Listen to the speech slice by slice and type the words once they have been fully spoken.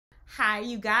Hi,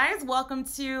 you guys. Welcome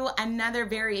to another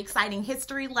very exciting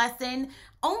history lesson.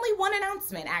 Only one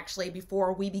announcement, actually,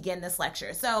 before we begin this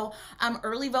lecture. So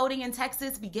early voting in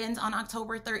Texas begins on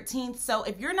October 13th. So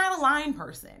if you're not a line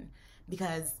person,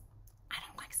 because I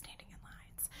don't like standing in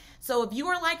lines. So if you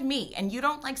are like me and you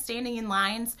don't like standing in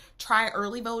lines, try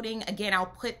early voting. Again, I'll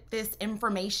put this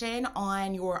information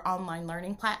on your online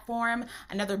learning platform.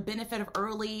 Another benefit of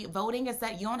early voting is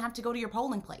that you don't have to go to your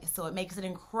polling place. So it makes it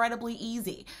incredibly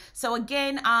easy. So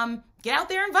again, get out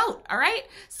there and vote, all right?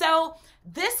 So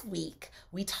this week,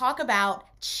 we talk about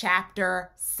Chapter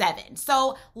 7.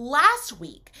 So last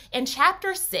week, in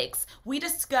Chapter 6, we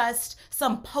discussed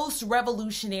some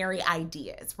post-revolutionary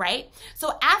ideas, right?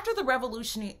 So after the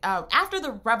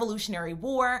Revolutionary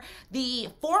War, the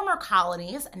former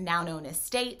colonies, now known as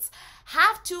states,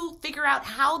 have to figure out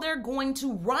how they're going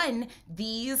to run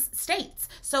these states.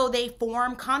 So they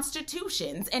form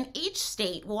constitutions, and each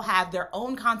state will have their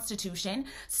own constitution.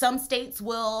 Some states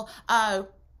will,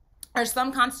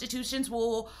 some constitutions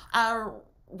will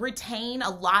retain a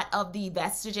lot of the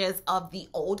vestiges of the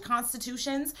old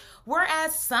constitutions,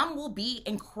 whereas some will be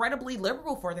incredibly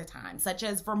liberal for the time, such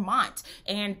as Vermont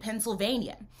and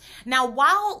Pennsylvania. Now,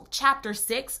 while Chapter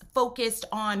 6 focused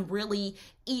on really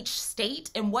each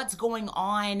state and what's going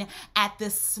on at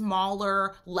this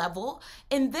smaller level,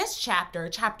 in this chapter,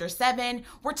 Chapter 7,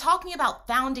 we're talking about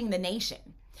founding the nation.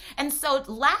 And so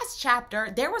last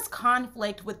chapter, there was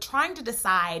conflict with trying to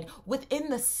decide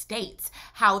within the states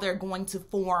how they're going to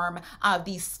form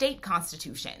these state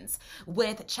constitutions.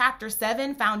 With Chapter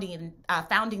 7, founding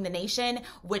the nation,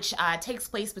 which takes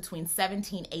place between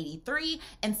 1783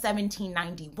 and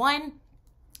 1791,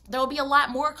 there will be a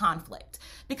lot more conflict,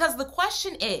 because the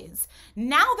question is,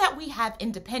 now that we have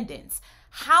independence,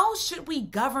 how should we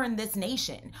govern this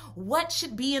nation? What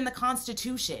should be in the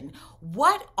Constitution?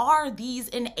 What are these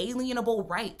inalienable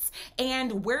rights?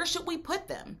 And where should we put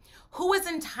them? Who is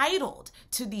entitled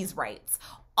to these rights?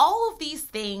 All of these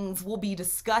things will be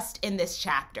discussed in this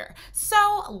chapter.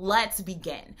 So let's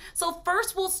begin. So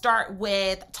first we'll start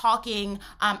with talking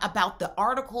about the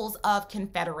Articles of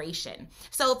Confederation.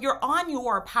 So if you're on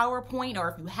your PowerPoint, or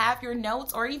if you have your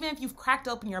notes, or even if you've cracked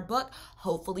open your book,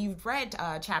 hopefully you've read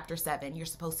Chapter 7. You're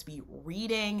supposed to be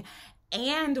reading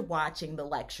and watching the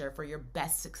lecture for your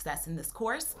best success in this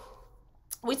course.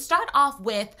 We start off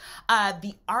with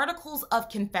the Articles of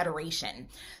Confederation.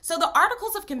 So the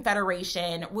Articles of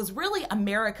Confederation was really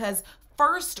America's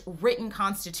first written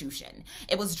constitution.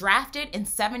 It was drafted in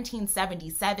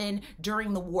 1777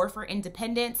 during the War for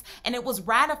Independence, and it was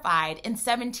ratified in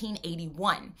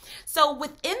 1781. So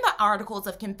within the Articles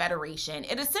of Confederation,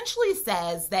 it essentially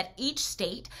says that each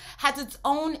state has its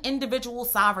own individual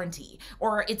sovereignty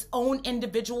or its own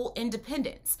individual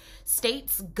independence.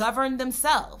 States govern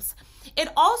themselves. It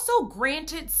also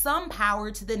granted some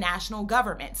power to the national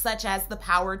government, such as the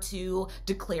power to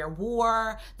declare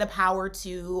war, the power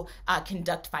to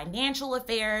conduct financial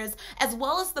affairs, as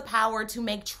well as the power to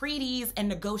make treaties and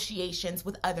negotiations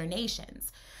with other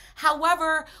nations.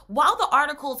 However, while the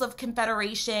Articles of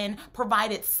Confederation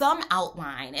provided some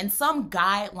outline and some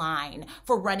guideline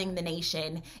for running the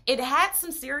nation, it had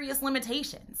some serious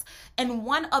limitations. And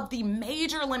one of the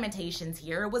major limitations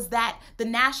here was that the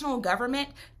national government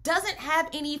doesn't have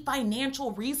any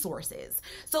financial resources.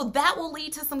 So that will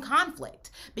lead to some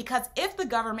conflict, because if the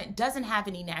government doesn't have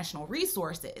any national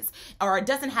resources or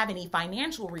doesn't have any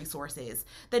financial resources,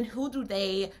 then who do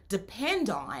they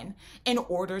depend on in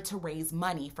order to raise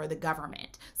money for the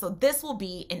government? So this will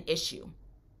be an issue.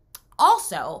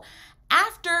 Also,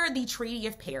 after the Treaty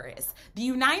of Paris, the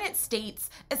United States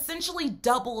essentially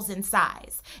doubles in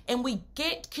size, and we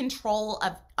get control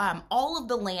of all of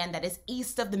the land that is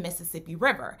east of the Mississippi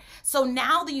River. So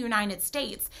now the United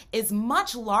States is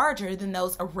much larger than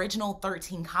those original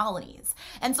 13 colonies.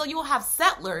 And so you'll have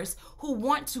settlers who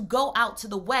want to go out to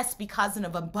the west because of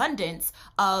an abundance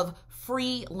of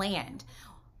free land.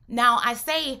 Now, I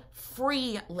say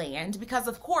free land because,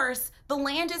 of course, the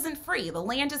land isn't free. The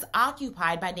land is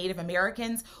occupied by Native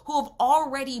Americans who have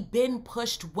already been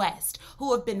pushed west,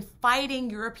 who have been fighting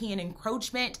European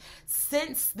encroachment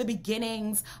since the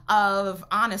beginnings of,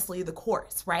 honestly, the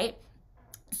course, right?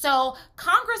 So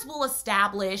Congress will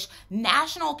establish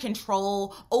national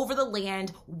control over the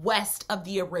land west of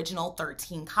the original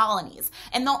 13 colonies.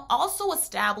 And they'll also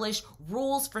establish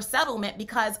rules for settlement,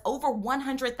 because over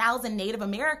 100,000 Native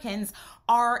Americans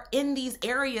are in these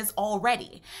areas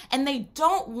already. And they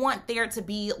don't want there to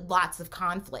be lots of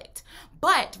conflict.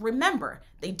 But remember,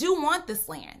 they do want this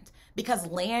land, because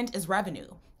land is revenue.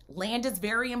 land is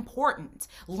very important.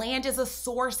 Land is a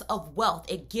source of wealth.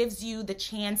 It gives you the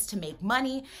chance to make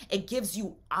money. It gives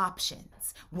you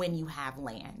options when you have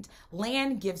land.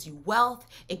 Land gives you wealth.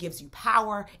 It gives you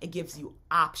power. It gives you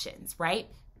options, right?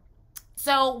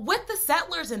 So with the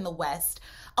settlers in the West,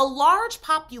 a large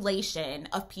population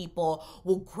of people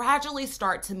will gradually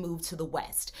start to move to the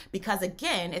West because,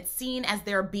 again, it's seen as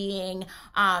there being,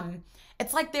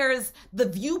 it's like there's the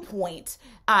viewpoint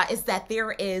is that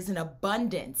there is an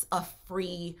abundance of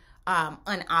free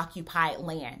unoccupied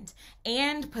land,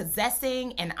 and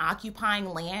possessing and occupying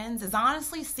lands is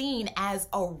honestly seen as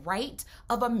a right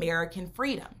of American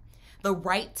freedom. The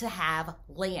right to have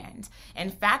land.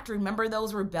 In fact, remember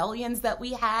those rebellions that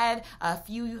we had a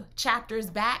few chapters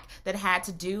back that had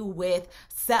to do with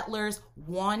settlers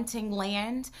wanting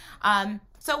land?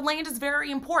 So land is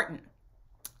very important.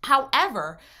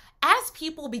 However, as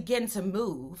people begin to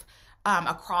move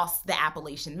across the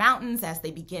Appalachian Mountains, as they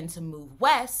begin to move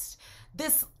west,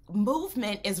 this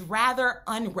movement is rather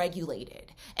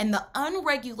unregulated. And the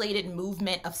unregulated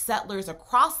movement of settlers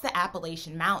across the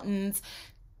Appalachian Mountains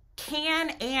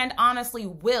can and honestly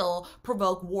will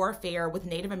provoke warfare with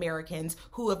Native Americans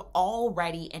who have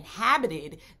already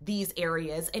inhabited these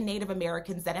areas and Native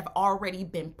Americans that have already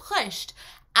been pushed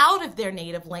out of their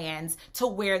native lands to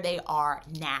where they are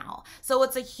now. So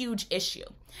it's a huge issue.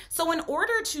 So in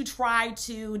order to try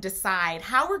to decide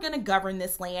how we're going to govern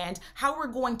this land, how we're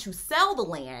going to sell the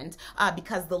land,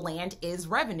 because the land is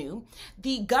revenue,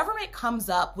 the government comes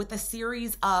up with a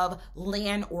series of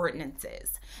land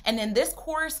ordinances. And in this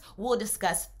course, we'll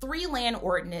discuss 3 land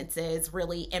ordinances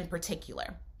really in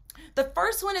particular. The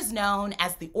first one is known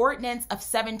as the Ordinance of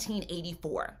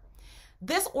 1784.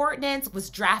 This ordinance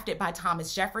was drafted by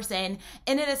Thomas Jefferson,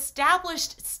 and it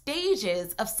established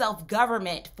stages of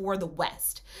self-government for the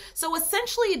West. So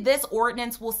essentially, this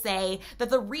ordinance will say that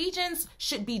the regions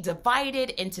should be divided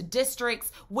into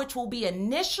districts, which will be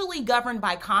initially governed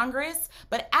by Congress,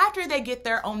 but after they get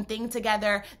their own thing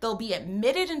together, they'll be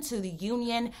admitted into the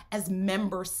Union as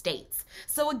member states.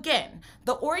 So again,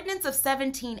 the Ordinance of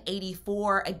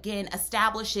 1784, again,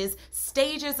 establishes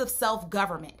stages of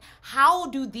self-government. How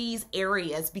do these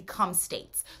areas become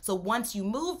states? So once you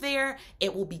move there,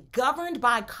 it will be governed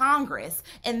by Congress,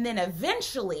 and then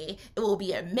eventually it will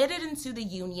be admitted into the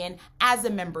Union as a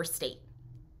member state.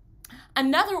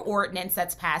 Another ordinance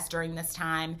that's passed during this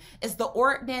time is the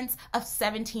Ordinance of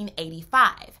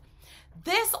 1785.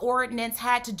 This ordinance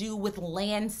had to do with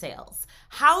land sales.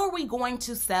 How are we going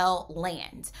to sell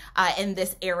land in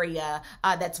this area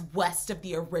that's west of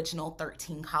the original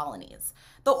 13 colonies?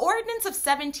 The Ordinance of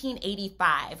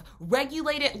 1785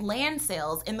 regulated land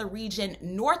sales in the region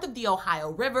north of the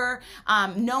Ohio River,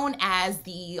 known as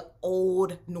the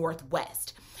Old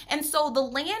Northwest. And so the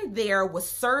land there was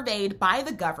surveyed by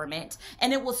the government,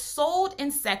 and it was sold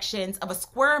in sections of a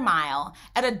square mile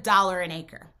at $1 an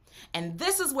acre. And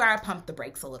this is where I pump the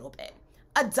brakes a little bit.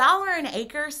 $1 an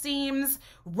acre seems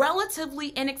relatively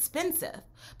inexpensive,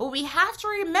 but we have to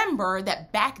remember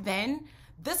that back then,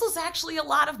 this was actually a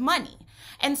lot of money.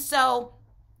 And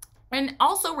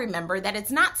also remember that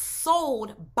it's not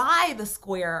sold by the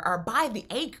square or by the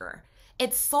acre.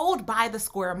 It's sold by the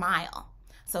square mile.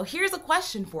 So here's a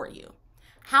question for you.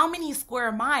 How many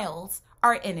square miles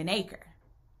are in an acre?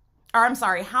 Or I'm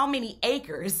sorry, how many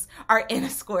acres are in a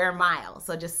square mile?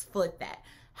 So just flip that.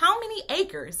 How many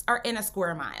acres are in a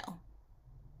square mile?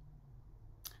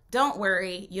 Don't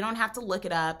worry, you don't have to look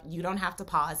it up. You don't have to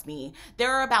pause me.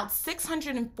 There are about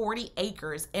 640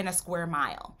 acres in a square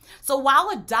mile. So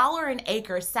while $1 an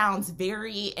acre sounds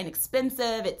very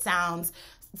inexpensive, it sounds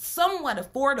somewhat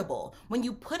affordable, when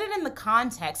you put it in the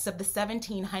context of the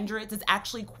 1700s, it's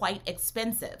actually quite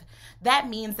expensive. That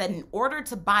means that in order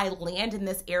to buy land in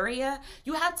this area,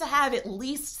 you have to have at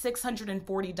least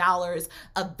 $640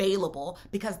 available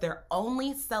because they're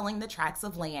only selling the tracts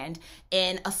of land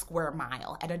in a square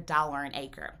mile at $1 an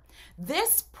acre.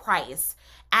 This price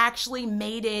actually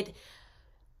made it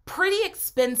pretty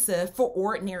expensive for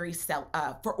ordinary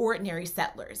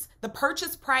settlers. The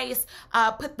purchase price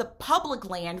put the public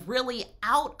land really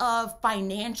out of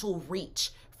financial reach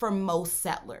for most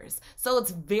settlers. So it's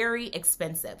very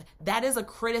expensive. That is a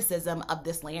criticism of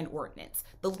this land ordinance.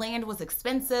 The land was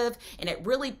expensive, and it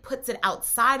really puts it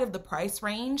outside of the price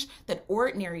range that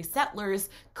ordinary settlers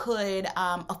could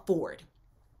afford.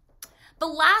 The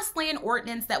last land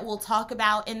ordinance that we'll talk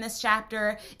about in this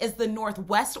chapter is the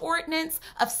Northwest Ordinance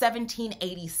of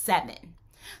 1787.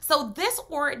 So this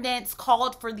ordinance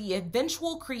called for the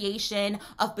eventual creation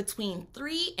of between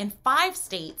 3 and 5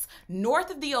 states north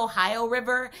of the Ohio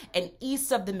River and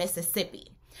east of the Mississippi.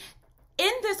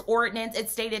 In this ordinance, it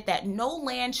stated that no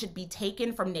land should be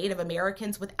taken from Native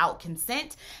Americans without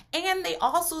consent. And they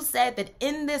also said that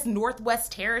in this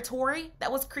Northwest Territory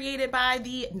that was created by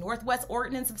the Northwest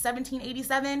Ordinance of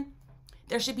 1787,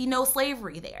 there should be no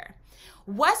slavery there.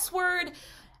 Westward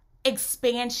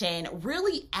expansion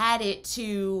really added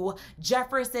to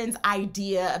Jefferson's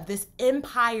idea of this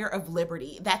empire of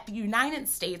liberty, that the United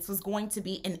States was going to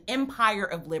be an empire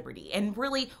of liberty. And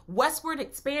really, westward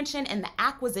expansion and the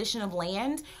acquisition of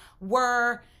land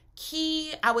were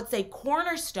key, I would say,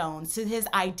 cornerstones to his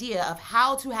idea of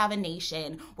how to have a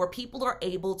nation where people are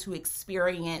able to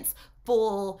experience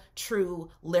full,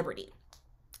 true liberty.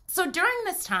 So during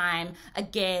this time,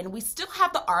 again, we still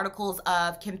have the Articles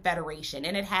of Confederation,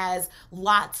 and it has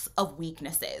lots of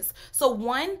weaknesses. So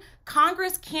one,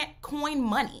 Congress can't coin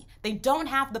money. They don't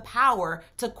have the power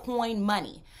to coin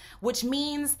money, which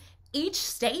means each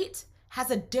state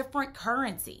has a different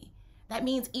currency. That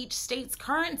means each state's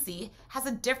currency has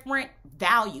a different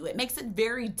value. It makes it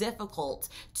very difficult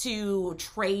to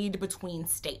trade between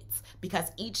states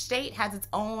because each state has its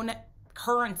own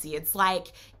currency. It's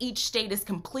like each state is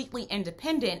completely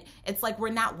independent. It's like we're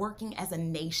not working as a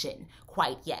nation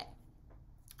quite yet.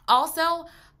 Also,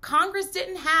 Congress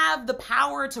didn't have the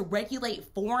power to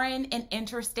regulate foreign and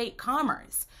interstate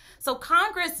commerce. So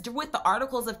Congress, with the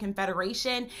Articles of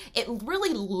Confederation, it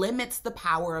really limits the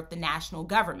power of the national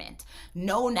government.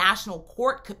 No national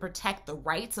court could protect the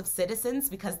rights of citizens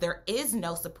because there is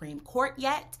no Supreme Court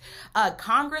yet.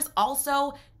 Congress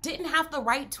also didn't have the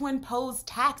right to impose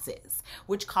taxes,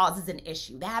 which causes an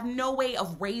issue. They have no way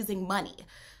of raising money.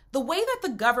 The way that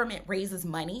the government raises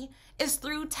money is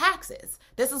through taxes.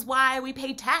 This is why we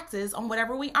pay taxes on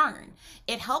whatever we earn.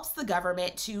 It helps the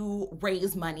government to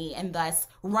raise money and thus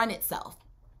run itself.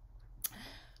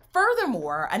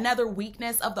 Furthermore, another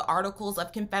weakness of the Articles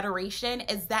of Confederation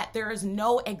is that there is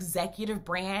no executive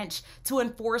branch to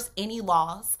enforce any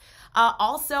laws.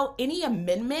 Also, any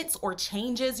amendments or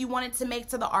changes you wanted to make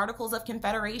to the Articles of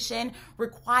Confederation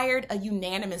required a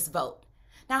unanimous vote.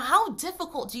 Now, how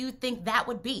difficult do you think that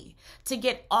would be to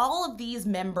get all of these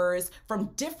members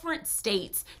from different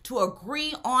states to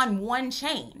agree on one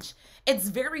change? It's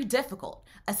very difficult,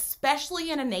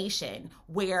 especially in a nation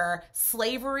where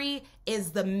slavery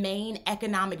is the main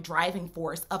economic driving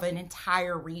force of an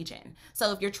entire region.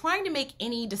 So if you're trying to make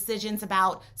any decisions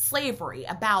about slavery,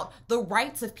 about the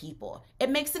rights of people, it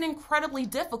makes it incredibly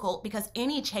difficult because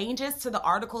any changes to the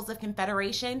Articles of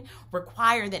Confederation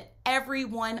require that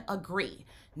everyone agree.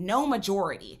 No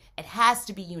majority. It has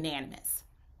to be unanimous.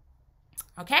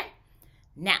 Okay?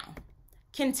 Now,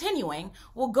 continuing,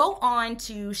 we'll go on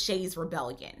to Shays'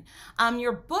 Rebellion.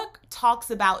 Your book talks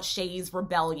about Shays'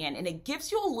 Rebellion, and it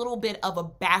gives you a little bit of a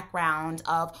background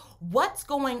of what's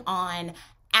going on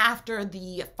after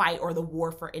the fight or the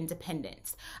war for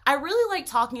independence. I really like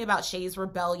talking about Shays'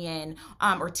 Rebellion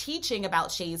or teaching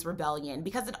about Shays' Rebellion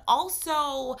because it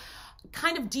also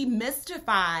kind of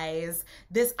demystifies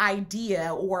this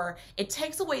idea, or it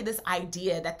takes away this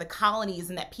idea that the colonies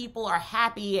and that people are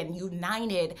happy and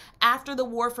united after the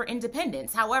war for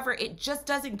independence. However, it just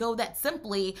doesn't go that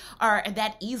simply or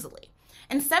that easily.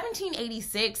 In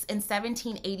 1786 and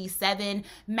 1787,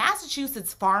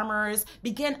 Massachusetts farmers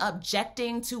began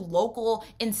objecting to local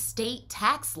and state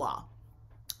tax law.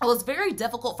 It was very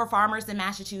difficult for farmers in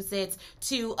Massachusetts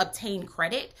to obtain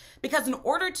credit because in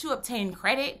order to obtain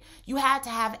credit, you had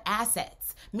to have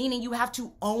assets, meaning you have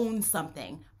to own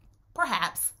something,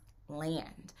 perhaps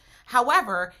land.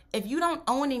 However, if you don't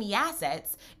own any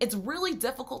assets, it's really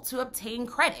difficult to obtain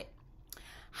credit.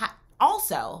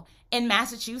 Also, in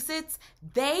Massachusetts,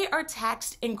 they are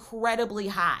taxed incredibly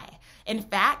high. In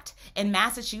fact, in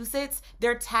Massachusetts,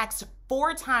 they're taxed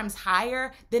 4 times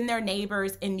higher than their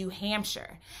neighbors in New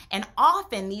Hampshire. And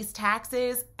often these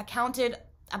taxes accounted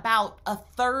about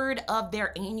 1/3 of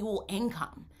their annual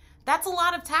income. That's a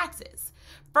lot of taxes.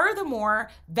 Furthermore,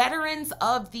 veterans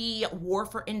of the War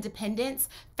for Independence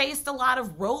faced a lot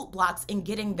of roadblocks in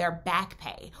getting their back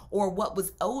pay or what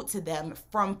was owed to them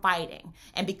from fighting.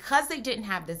 And because they didn't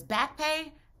have this back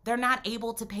pay, they're not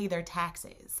able to pay their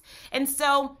taxes. And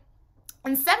so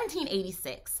in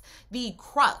 1786, the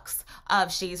crux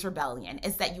of Shays' Rebellion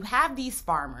is that you have these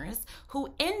farmers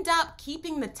who end up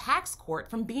keeping the tax court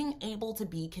from being able to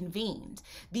be convened.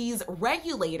 These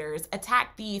regulators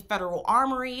attack the federal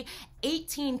armory,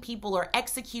 18 people are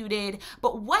executed,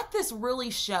 but what this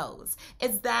really shows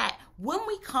is that when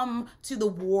we come to the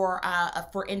war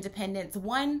for independence,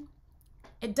 one,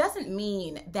 it doesn't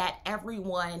mean that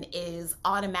everyone is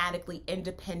automatically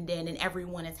independent and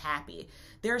everyone is happy.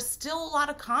 There's still a lot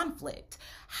of conflict.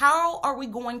 How are we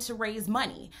going to raise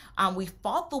money? We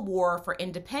fought the war for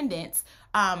independence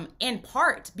in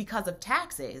part because of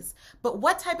taxes, but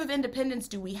what type of independence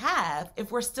do we have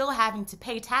if we're still having to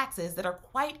pay taxes that are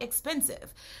quite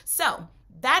expensive? So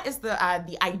that is the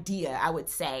idea, I would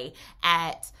say,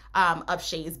 of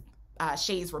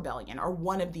Shays Rebellion, or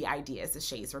one of the ideas of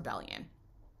Shays Rebellion.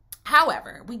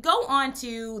 However, we go on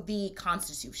to the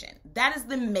Constitution. That is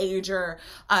the major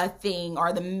thing,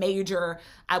 or the major,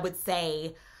 I would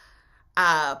say,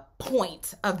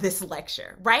 point of this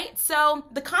lecture, right? So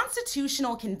the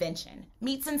Constitutional Convention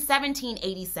meets in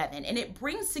 1787, and it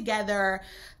brings together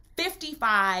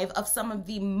 55 of some of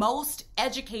the most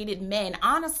educated men,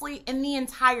 honestly, in the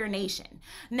entire nation.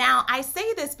 Now, I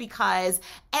say this because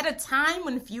at a time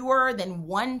when fewer than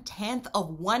 1/10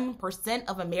 of 1%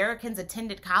 of Americans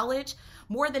attended college,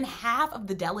 more than half of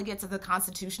the delegates of the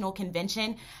Constitutional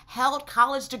Convention held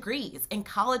college degrees and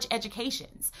college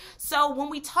educations. So when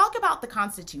we talk about the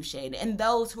Constitution and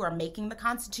those who are making the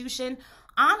Constitution,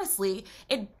 honestly,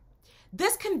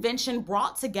 this convention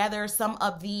brought together some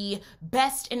of the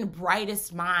best and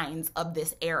brightest minds of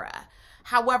this era.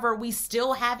 However, we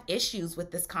still have issues with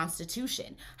this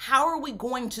Constitution. How are we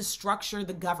going to structure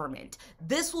the government?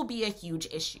 This will be a huge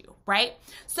issue, right?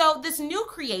 So this new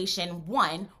creation,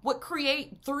 one, would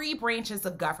create 3 branches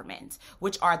of government,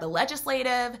 which are the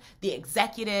legislative, the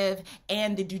executive,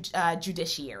 and the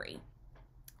judiciary.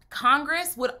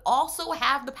 Congress would also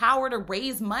have the power to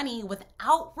raise money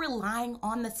without relying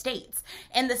on the states,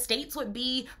 and the states would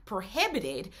be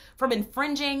prohibited from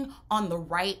infringing on the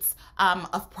rights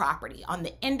of property, on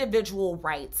the individual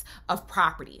rights of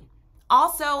property.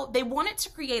 Also, they wanted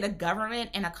to create a government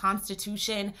and a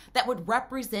constitution that would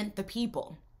represent the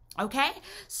people. Okay,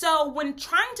 so when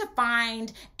trying to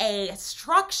find a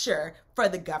structure for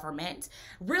the government,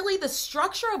 really the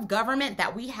structure of government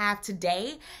that we have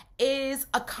today is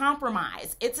a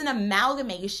compromise. It's an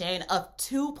amalgamation of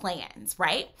 2 plans,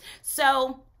 right?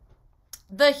 So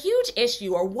the huge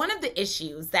issue, or one of the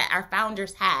issues that our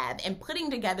founders have in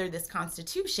putting together this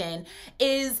Constitution,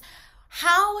 is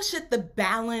how should the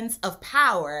balance of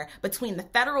power between the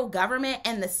federal government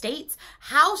and the states,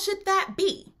 how should that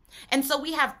be? And so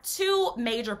we have 2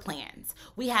 major plans.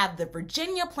 We have the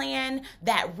Virginia plan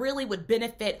that really would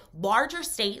benefit larger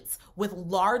states with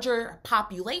larger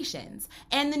populations,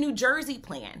 and the New Jersey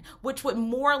plan, which would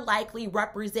more likely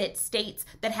represent states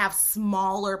that have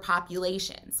smaller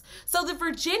populations. So the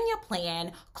Virginia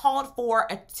plan called for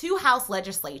a 2-house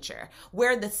legislature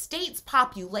where the state's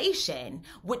population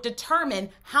would determine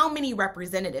how many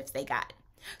representatives they got.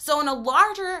 So in a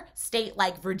larger state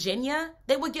like Virginia,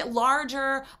 they would get a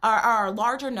larger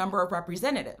number of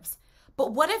representatives.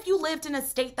 But what if you lived in a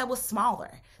state that was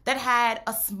smaller, that had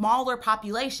a smaller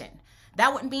population?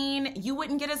 That would mean you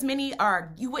wouldn't get as many,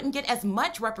 or you wouldn't get as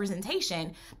much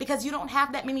representation because you don't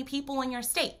have that many people in your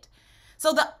state.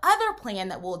 So the other plan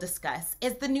that we'll discuss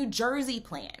is the New Jersey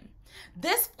plan.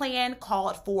 This plan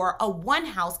called for a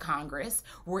 1-house Congress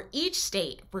where each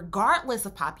state, regardless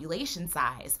of population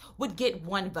size, would get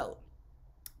 1 vote.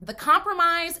 The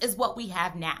compromise is what we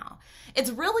have now. It's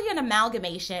really an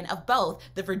amalgamation of both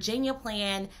the Virginia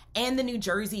plan and the New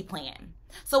Jersey plan.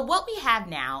 So what we have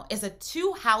now is a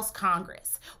 2-house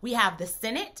Congress. We have the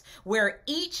Senate, where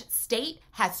each state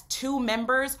has 2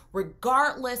 members,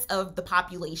 regardless of the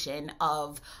population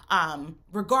of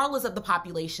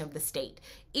the state.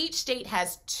 Each state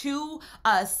has 2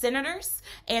 senators,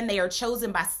 and they are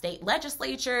chosen by state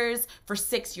legislatures for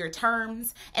 6-year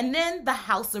terms. And then the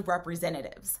House of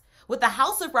Representatives. With the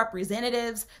House of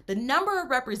Representatives, the number of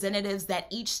representatives that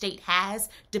each state has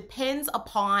depends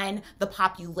upon the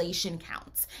population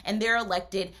counts, and they're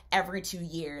elected every 2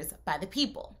 years by the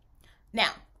people.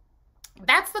 Now,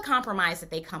 that's the compromise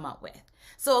that they come up with.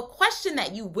 So a question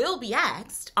that you will be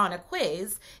asked on a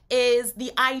quiz is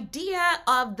the idea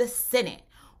of the Senate.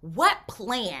 What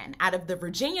plan out of the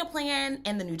Virginia plan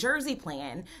and the New Jersey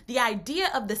plan, the idea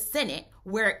of the Senate,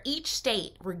 where each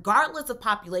state, regardless of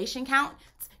population count,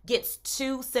 gets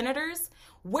 2 senators,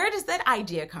 where does that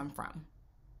idea come from?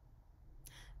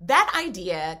 That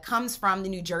idea comes from the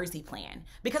New Jersey plan,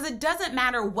 because it doesn't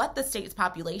matter what the state's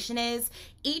population is,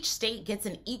 each state gets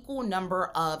an equal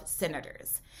number of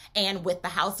senators. And with the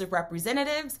House of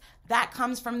Representatives, that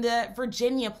comes from the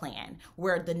Virginia plan,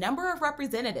 where the number of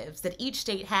representatives that each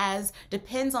state has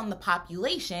depends on the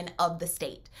population of the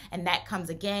state. And that comes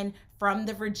again from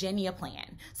the Virginia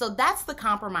plan. So that's the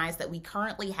compromise that we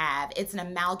currently have. It's an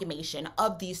amalgamation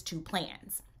of these 2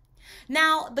 plans.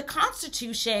 Now, the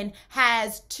Constitution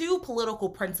has two political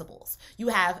principles. You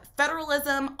have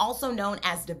federalism, also known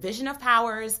as division of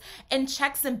powers, and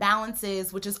checks and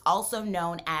balances, which is also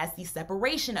known as the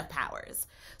separation of powers.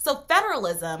 So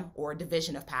federalism, or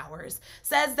division of powers,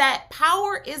 says that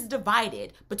power is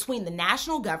divided between the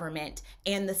national government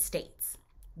and the states.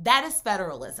 That is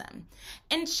federalism.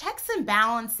 And checks and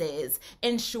balances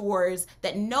ensures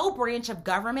that no branch of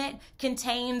government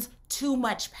contains too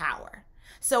much power.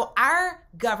 So our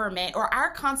government, or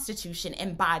our Constitution,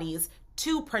 embodies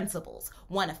two principles: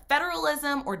 one of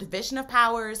federalism, or division of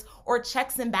powers, or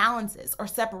checks and balances, or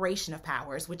separation of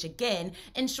powers, which again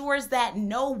ensures that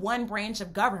no one branch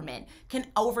of government can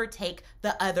overtake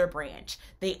the other branch.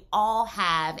 They all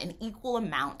have an equal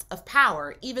amount of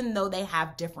power, even though they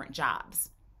have different jobs.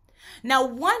 Now,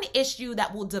 one issue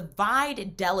that will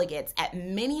divide delegates at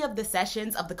many of the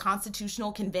sessions of the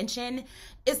Constitutional Convention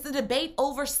is the debate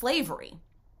over slavery.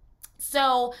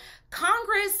 So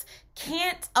Congress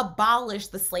can't abolish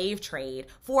the slave trade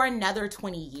for another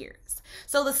 20 years.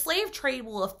 So the slave trade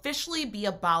will officially be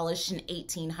abolished in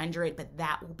 1800, but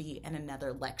that will be in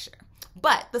another lecture.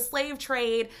 But the slave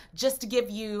trade, just to give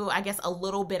you, I guess, a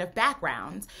little bit of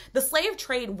background, the slave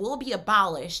trade will be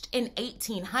abolished in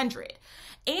 1800.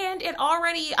 And it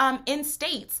already in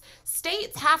states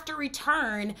have to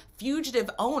return fugitive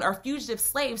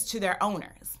slaves to their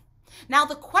owners. Now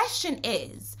the question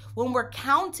is, when we're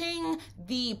counting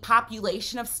the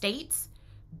population of states,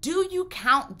 do you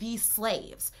count these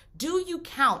slaves? Do you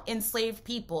count enslaved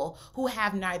people who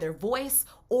have neither voice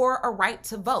or a right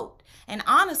to vote? And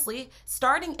honestly,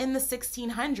 starting in the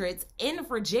 1600s in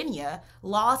Virginia,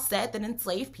 law said that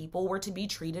enslaved people were to be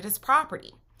treated as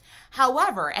property.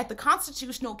 However, at the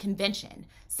Constitutional Convention,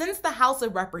 since the House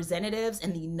of Representatives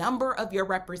and the number of your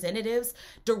representatives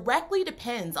directly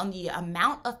depends on the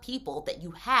amount of people that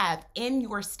you have in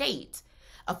your state,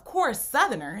 of course,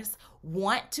 Southerners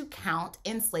want to count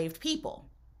enslaved people,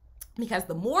 because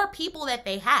the more people that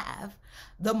they have,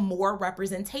 the more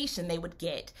representation they would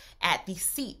get at the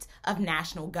seat of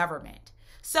national government.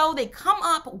 So they come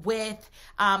up with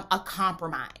a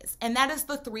compromise, and that is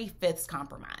the 3/5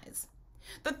 compromise.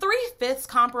 The 3/5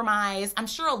 compromise, I'm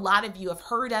sure a lot of you have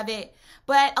heard of it,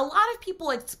 but a lot of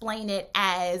people explain it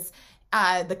as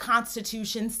the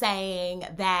Constitution saying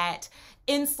that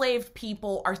enslaved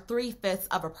people are 3/5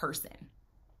 of a person.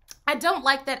 I don't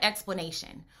like that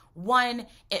explanation. One,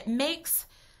 it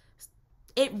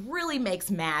really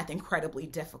makes math incredibly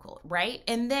difficult, right?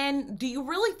 And then, do you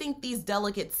really think these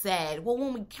delegates said, well,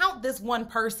 when we count this one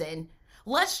person,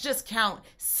 let's just count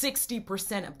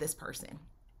 60% of this person?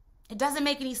 It doesn't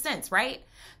make any sense, right?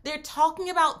 They're talking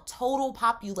about total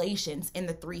populations in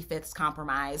the 3/5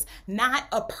 compromise, not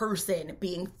a person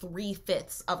being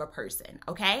 3/5 of a person,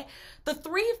 okay? The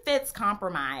 3/5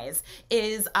 compromise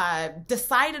is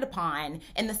decided upon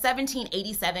in the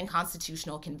 1787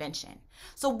 Constitutional Convention.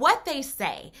 So what they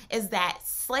say is that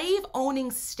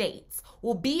slave-owning states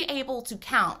will be able to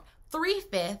count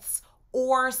 3/5,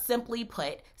 or simply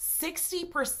put,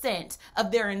 60%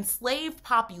 of their enslaved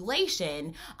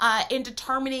population in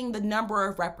determining the number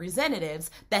of representatives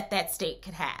that that state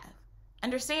could have.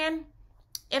 Understand?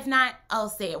 If not, I'll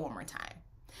say it one more time.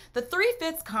 The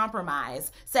 3/5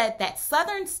 compromise said that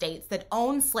Southern states that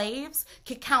own slaves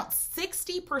could count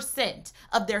 60%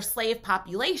 of their slave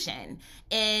population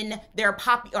in their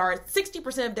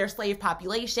 60% of their slave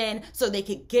population, so they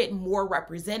could get more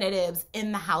representatives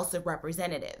in the House of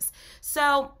Representatives.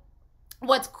 So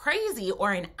what's crazy,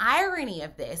 or an irony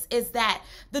of this, is that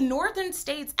the northern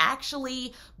states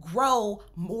actually grow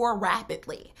more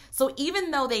rapidly. So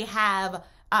even though they have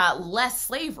less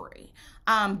slavery,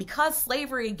 because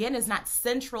slavery, again, is not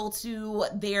central to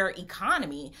their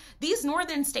economy, these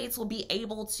northern states will be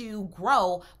able to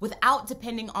grow without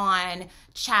depending on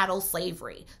chattel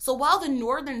slavery. So while the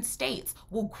northern states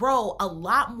will grow a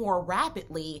lot more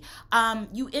rapidly,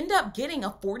 you end up getting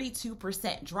a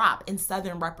 42% drop in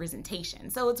southern representation.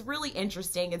 So it's really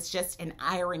interesting. It's just an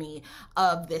irony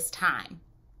of this time.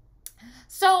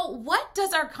 So what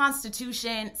does our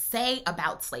Constitution say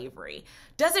about slavery?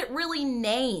 Does it really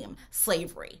name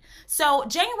slavery? So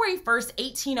January 1st,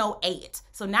 1808,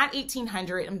 so not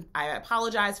 1800, I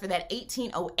apologize for that,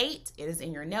 1808, it is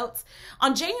in your notes.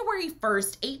 On January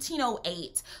 1st,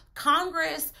 1808,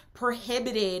 Congress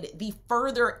prohibited the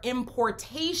further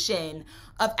importation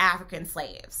of African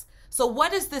slaves. So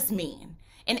what does this mean?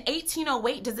 In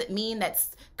 1808, does it mean that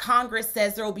Congress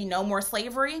says there will be no more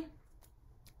slavery?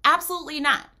 Absolutely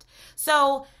not.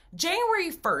 So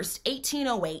January 1st,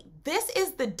 1808, this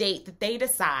is the date that they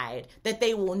decide that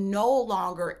they will no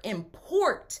longer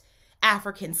import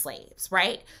African slaves,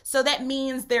 right? So that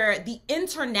means the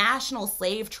international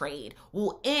slave trade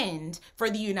will end for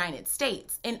the United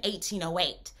States in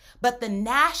 1808, but the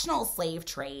national slave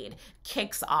trade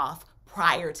kicks off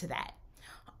prior to that.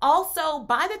 Also,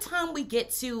 by the time we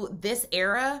get to this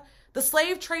era, the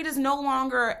slave trade is no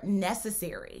longer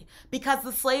necessary because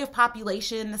the slave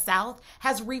population in the South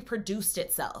has reproduced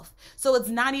itself. So it's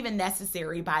not even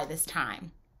necessary by this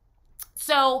time.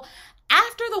 So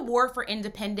after the War for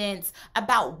Independence,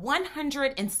 about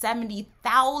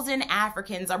 170,000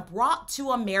 Africans are brought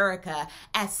to America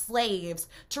as slaves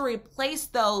to replace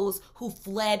those who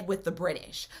fled with the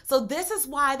British. So this is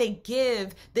why they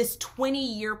give this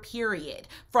 20-year period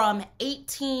from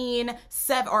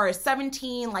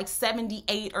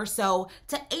 1778 or so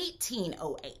to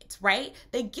 1808, right?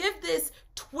 They give this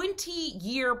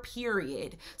 20-year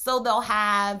period. So they'll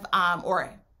have,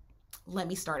 let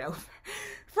me start over.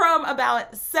 From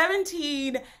about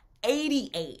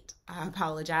 1788,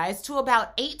 to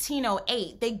about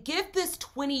 1808, they give this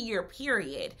 20-year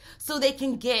period so they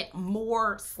can get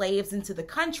more slaves into the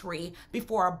country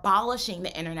before abolishing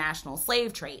the international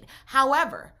slave trade.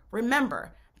 However,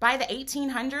 remember, by the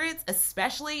 1800s,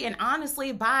 especially, and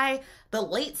honestly, by the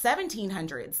late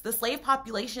 1700s, the slave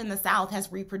population in the South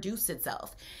has reproduced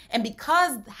itself. And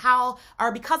because of how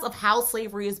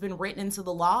slavery has been written into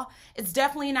the law, it's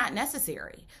definitely not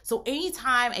necessary. So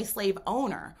anytime a slave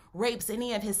owner rapes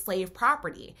any of his slave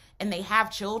property and they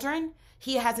have children,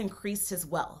 he has increased his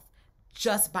wealth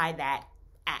just by that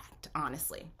act,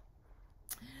 honestly.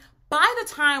 By the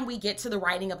time we get to the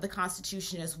writing of the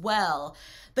Constitution as well,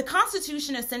 the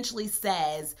Constitution essentially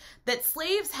says that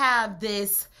slaves have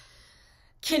this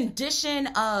condition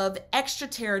of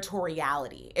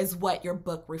extraterritoriality, is what your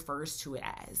book refers to it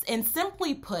as. And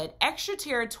simply put,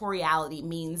 extraterritoriality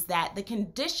means that the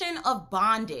condition of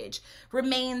bondage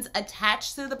remains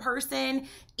attached to the person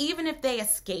even if they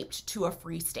escaped to a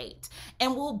free state.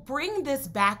 And we'll bring this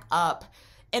back up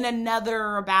in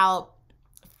another about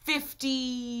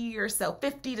 50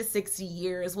 to 60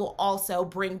 years will also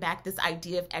bring back this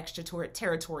idea of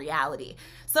extraterritoriality.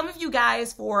 Some of you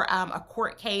guys for a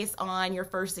court case on your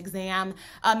first exam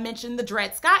mentioned the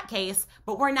Dred Scott case,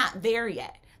 but we're not there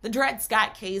yet. The Dred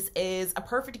Scott case is a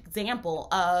perfect example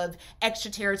of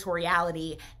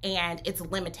extraterritoriality and its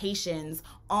limitations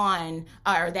on,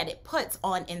 or that it puts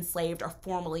on enslaved or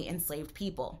formerly enslaved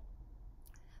people.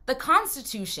 The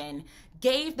Constitution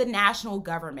gave the national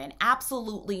government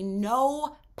absolutely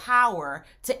no power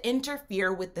to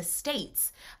interfere with the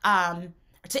states,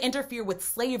 to interfere with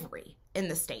slavery in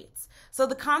the states. So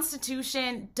the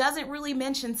Constitution doesn't really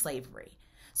mention slavery.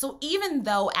 So even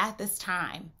though at this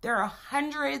time there are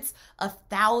hundreds of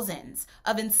thousands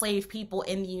of enslaved people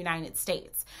in the United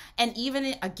States, and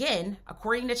even again,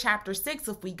 according to Chapter 6,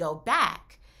 if we go back,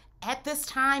 at this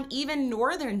time, even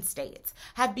northern states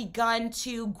have begun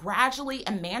to gradually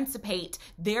emancipate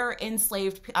their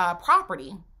enslaved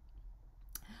property.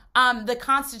 The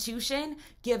Constitution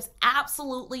gives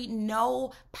absolutely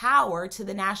no power to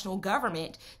the national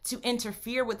government to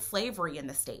interfere with slavery in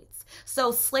the states.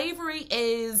 So slavery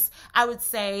is, I would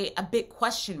say, a big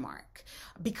question mark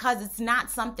because it's not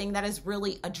something that is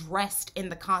really addressed in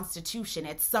the Constitution.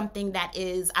 It's something that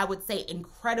is, I would say,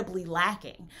 incredibly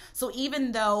lacking. So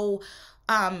even though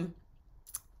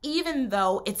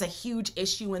it's a huge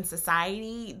issue in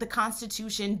society, the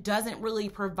Constitution doesn't really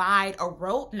provide a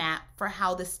roadmap for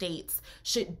how the states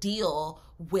should deal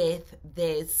with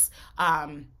this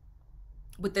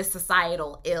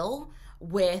societal ill,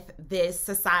 with this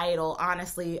societal,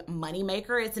 honestly,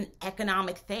 moneymaker. It's an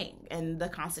economic thing, and the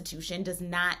Constitution does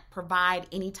not provide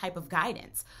any type of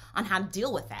guidance on how to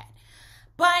deal with that.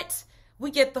 But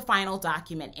we get the final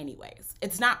document anyways.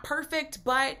 It's not perfect,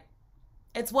 but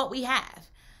it's what we have.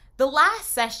 The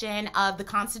last session of the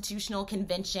Constitutional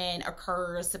Convention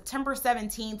occurs September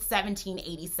 17th,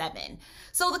 1787.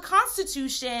 So the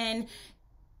Constitution,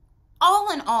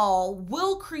 all in all,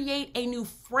 will create a new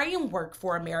framework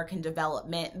for American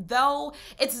development, though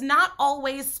it's not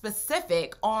always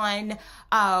specific on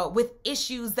with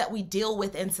issues that we deal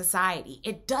with in society.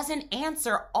 It doesn't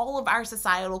answer all of our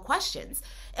societal questions.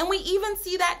 And we even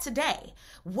see that today.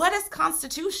 What is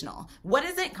constitutional? What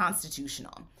isn't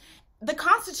constitutional? The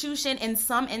Constitution in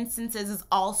some instances is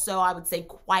also, I would say,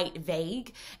 quite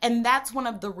vague. And that's one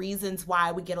of the reasons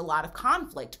why we get a lot of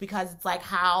conflict, because it's like,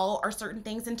 how are certain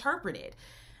things interpreted?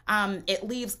 it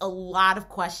leaves a lot of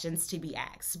questions to be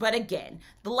asked. But again,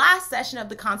 the last session of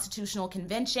the Constitutional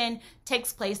Convention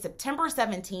takes place September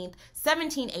 17th,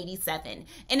 1787,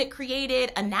 and it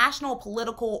created a national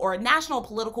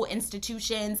political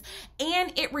institutions,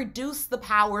 and it reduced the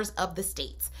powers of the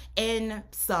states in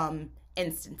some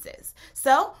instances.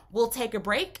 So we'll take a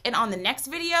break, and on the next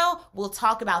video, we'll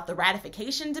talk about the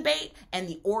ratification debate and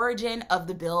the origin of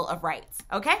the Bill of Rights.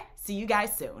 Okay? See you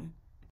guys soon.